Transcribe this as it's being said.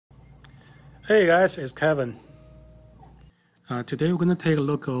Hey guys, it's Kevin. Today we're going to take a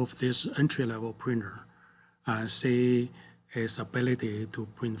look of this entry-level printer and see its ability to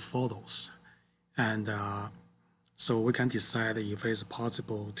print photos. And so we can decide if it's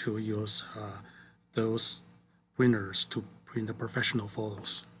possible to use those printers to print the professional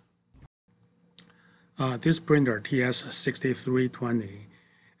photos. This printer, TS6320,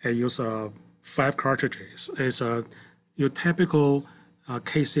 it uses 5 cartridges. It's your typical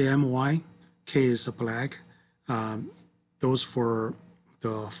KCMY. K is black, those for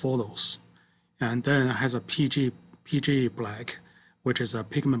the photos. And then it has a PG black, which is a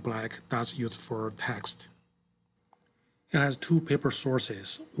pigment black that's used for text. It has 2 paper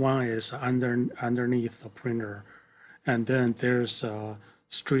sources. One is underneath the printer, and then there's a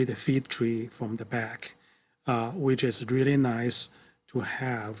straight feed tree from the back, which is really nice to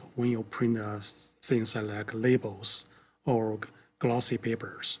have when you print things like labels or glossy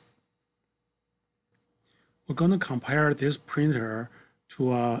papers. We're going to compare this printer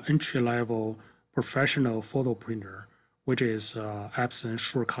to an entry-level professional photo printer, which is Epson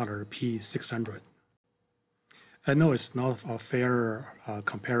Surecolor P600. I know it's not a fair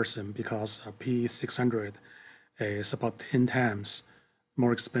comparison because P600 is about 10 times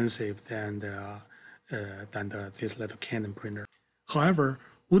more expensive than this little Canon printer. However,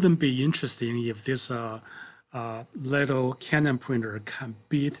 wouldn't be interesting if this little Canon printer can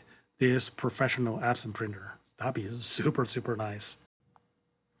beat this professional Epson printer. That'd be super, super nice.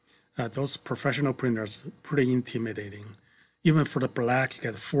 Those professional printers are pretty intimidating. Even for the black, you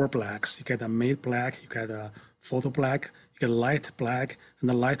get 4 blacks. You get a matte black, you get a photo black, you get light black,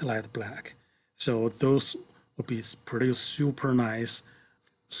 and a light black. So those would be pretty super nice,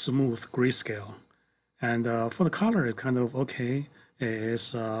 smooth grayscale. And for the color, it's kind of okay.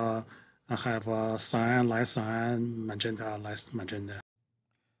 It's I have cyan, light cyan, magenta, light magenta.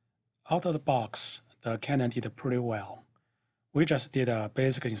 Out of the box, the Canon did pretty well. We just did a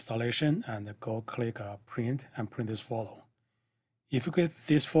basic installation and go click print and print this photo. If you get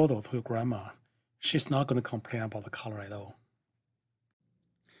this photo to your grandma, she's not going to complain about the color at all.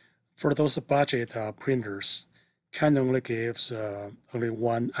 For those budget printers, Canon only gives only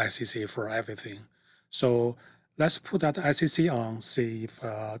one ICC for everything. So let's put that ICC on, see if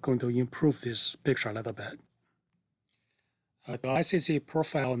going to improve this picture a little bit. The ICC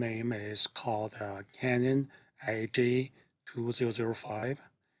profile name is called Canon AG2005.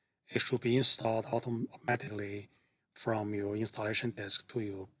 It should be installed automatically from your installation disk to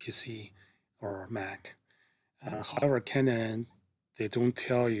your PC or Mac. However, Canon, they don't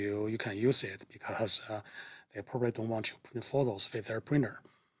tell you you can use it because they probably don't want you to print photos with their printer.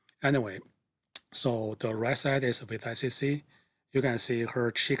 Anyway, so the right side is with ICC. You can see her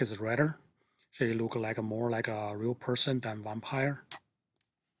cheek is redder. She looks more like a real person than vampire.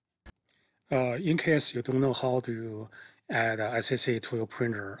 In case you don't know how to add ICC to your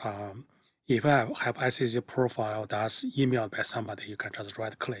printer, if I have ICC profile that's emailed by somebody, you can just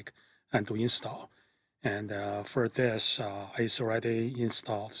right-click and do install. And for this, it's already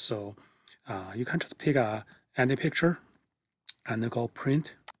installed, so you can just pick any picture and go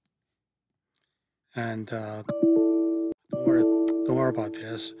print. And don't worry about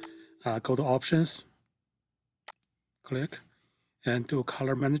this. Go to options, click, and do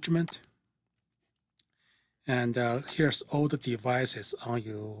color management. And here's all the devices on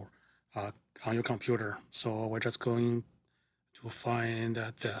your computer. So we're just going to find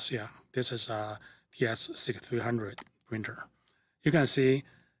this. Yeah, this is a TS6320 printer. You can see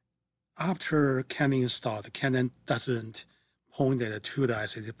after Canon installed, Canon doesn't point it to the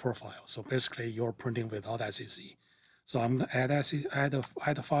ICC profile. So basically, you're printing without ICC. So I'm going to add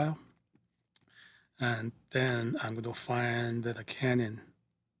a file. And then I'm going to find the Canon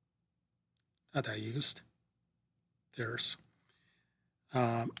that I used. There's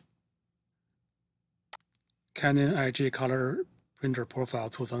Canon IG Color Printer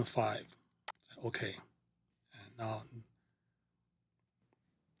Profile 2005. Okay. And now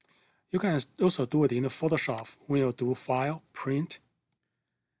you can also do it in the Photoshop. When you do File, Print,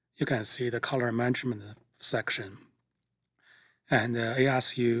 you can see the color management section. And I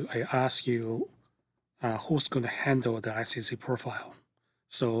ask you who's going to handle the ICC profile.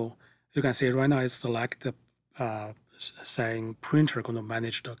 So you can see right now it's selected saying printer going to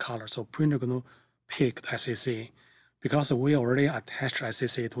manage the color. So printer going to pick the ICC because we already attached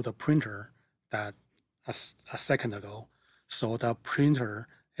ICC to the printer that a second ago. So the printer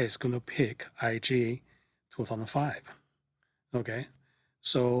is going to pick IG 2005. Okay,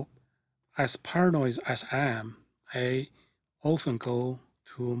 so as paranoid as I am, I often go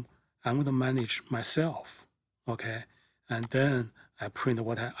to I'm going to manage myself. Okay, and then I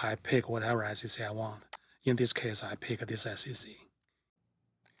pick whatever SEC I want. In this case, I pick this SEC.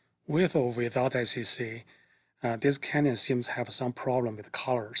 With or without SEC, this Canon seems to have some problem with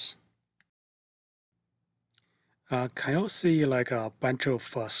colors. Can you see like a bunch of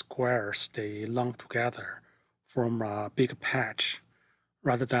squares they lump together from a big patch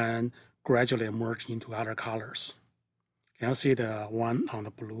rather than gradually merge into other colors? Can you see the one on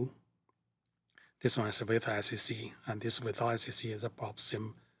the blue? This one is with SEC, and this without SEC is about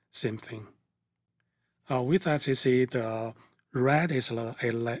same thing. With SEC, the red is a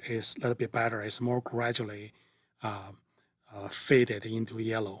little bit better. It's more gradually faded into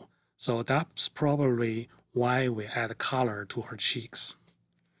yellow. So that's probably why we add color to her cheeks.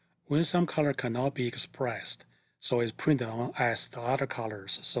 When some color cannot be expressed, so it's printed on as the other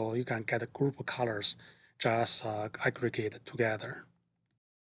colors, so you can get a group of colors just aggregate together.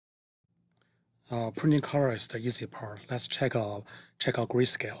 Printing color is the easy part. Let's check out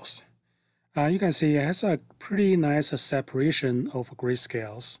grayscales. You can see it has a pretty nice separation of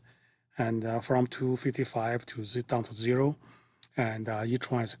grayscales, and from 255 to down to 0, and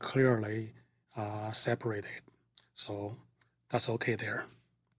each one is clearly separated. So that's okay there.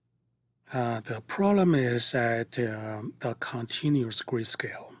 The problem is at the continuous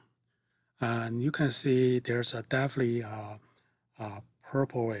grayscale. And you can see there's definitely a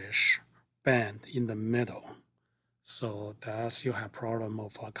purplish band in the middle. So that's you have problem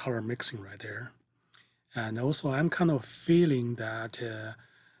of color mixing right there. And also I'm kind of feeling that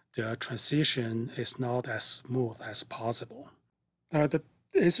the transition is not as smooth as possible.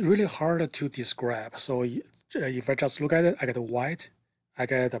 It's really hard to describe. So if I just look at it, I get white, I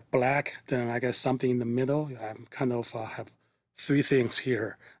get black, then I get something in the middle. I'm kind of have three things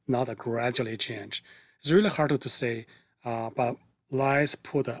here, not a gradually change. It's really hard to say, but let's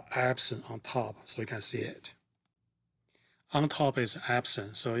put the Epson on top so you can see it. On top is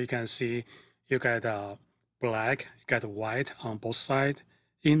Epson, so you can see you get black, you get white on both sides.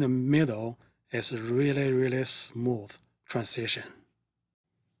 In the middle is really smooth transition.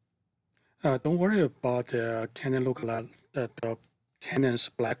 Don't worry about the Canon look like the Canon's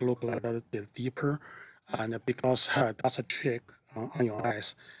black look a little bit deeper, and because that's a trick on your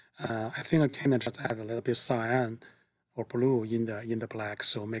eyes. I think Canon just add a little bit cyan or blue in the black,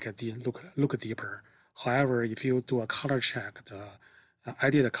 so make it look deeper. However, if you do a color check, I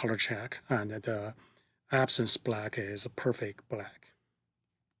did a color check, and the Epson's black is a perfect black.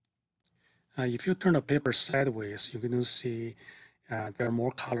 If you turn the paper sideways, you can see there are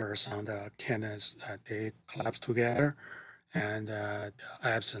more colors on the Canons. They collapse together, and the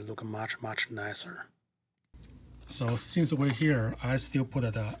Epson look much nicer. So since we're here, I still put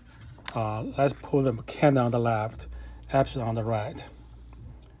it. Let's put the Canon on the left, Epson on the right.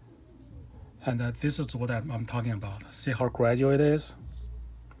 And this is what I'm talking about. See how gradual it is,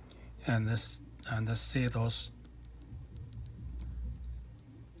 and see those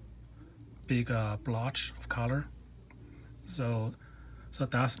big blotch of color. So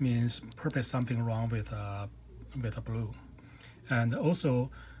that means probably something wrong with the blue. And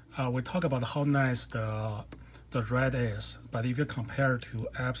also, we talk about how nice the red is, but if you compare to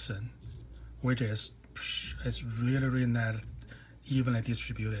Epson, which is really nice, evenly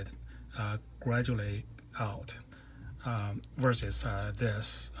distributed, gradually out, versus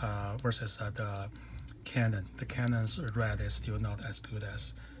versus the Canon. The Canon's red is still not as good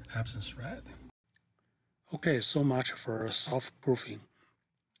as Epson's red. Okay, so much for soft proofing.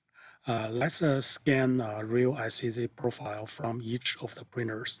 Let's scan a real ICZ profile from each of the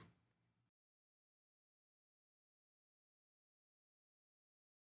printers.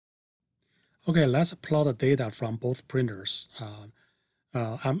 Okay, let's plot the data from both printers.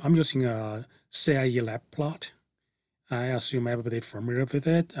 I'm using a CIE lab plot. I assume everybody familiar with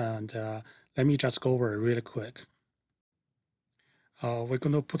it, and let me just go over it really quick. We're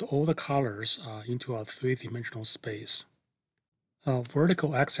going to put all the colors into a three-dimensional space.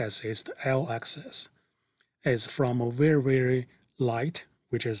 Vertical axis is the L-axis. It's from a very light,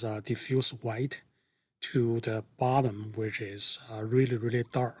 which is a diffuse white, to the bottom, which is really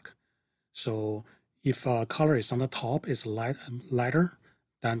dark. So if color is on the top is lighter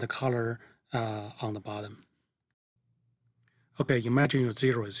than the color on the bottom. Okay, imagine your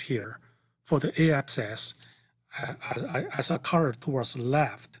 0 is here. For the A-axis, as a color towards the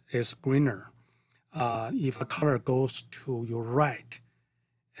left is greener. If a color goes to your right,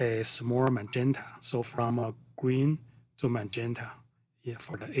 it's more magenta. So from green to magenta,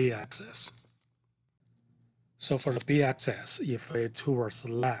 for the A-axis. So for the B-axis, if it's towards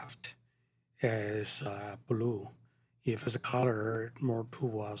the left, is blue. If it's a color more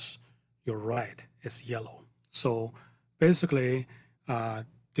towards your right, it's yellow. So basically,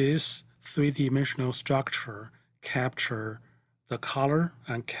 this three-dimensional structure capture the color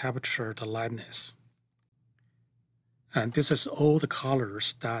and capture the lightness. And this is all the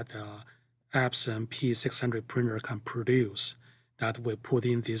colors that Epson P600 printer can produce that we put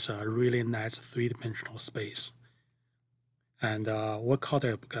in this really nice three-dimensional space. And we call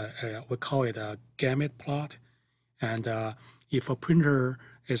it a gamut plot. And if a printer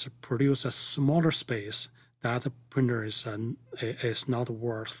is produce a smaller space, that printer is not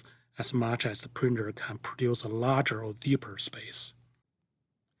worth as much as the printer can produce a larger or deeper space.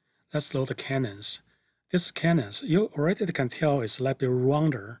 Let's load the Canons. This Canons, you already can tell it's a little bit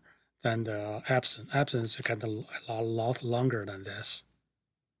rounder than the Epson. Epson is kind of a lot longer than this.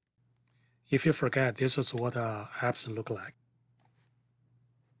 If you forget, this is what Epson look like.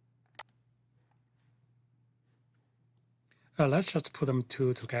 Let's just put them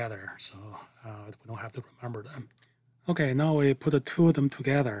two together so we don't have to remember them. Okay, now we put the two of them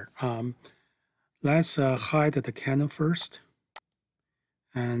together. Let's hide the Canon first,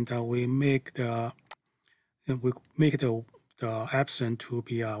 and we make the Epson to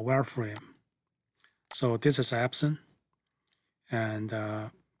be a wireframe. So this is Epson, and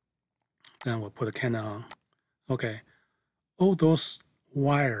then we'll put the Canon on. Okay, all those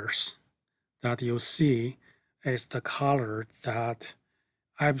wires that you see is the color that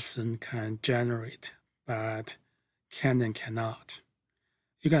Epson can generate, but Canon cannot.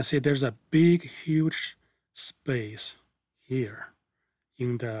 You can see there's a big, huge space here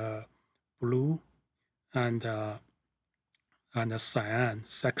in the blue and the cyan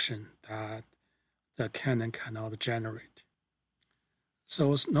section that the Canon cannot generate.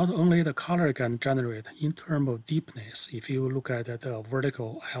 So it's not only the color can generate in terms of deepness. If you look at the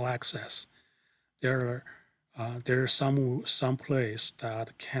vertical L-axis, there's some place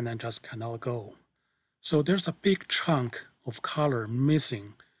that Canon just cannot go. So there's a big chunk of color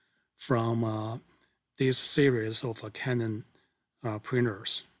missing from this series of Canon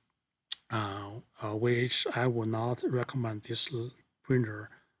printers, which I would not recommend this printer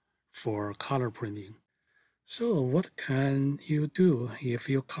for color printing. So what can you do if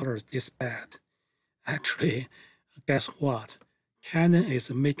your color is this bad? Actually, guess what? Canon is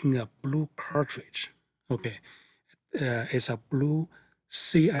making a blue cartridge. Okay, it's a blue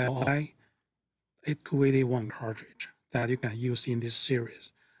CLI 8281 cartridge that you can use in this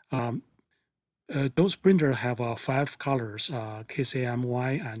series. Those printers have 5 colors,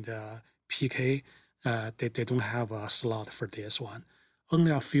 KCMY and PK. They don't have a slot for this one.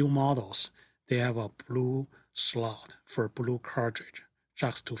 Only a few models, they have a blue slot for blue cartridge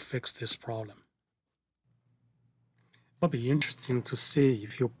just to fix this problem. It'll be interesting to see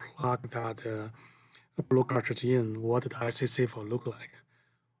if you plug that blue cartridge in, what the ICC will look like.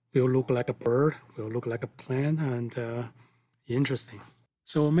 Will look like a bird, will look like a plane, and interesting.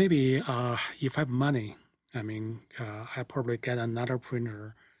 So maybe if I have money, I probably get another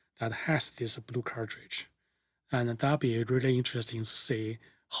printer that has this blue cartridge, and that'd be really interesting to see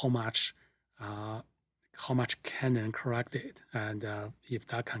how much Canon corrected, and if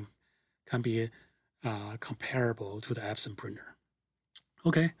that can be comparable to the Epson printer.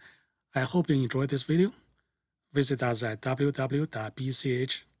 Okay, I hope you enjoyed this video. Visit us at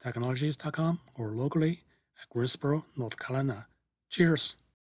www.bchtechnologies.com or locally at Greensboro, North Carolina. Cheers!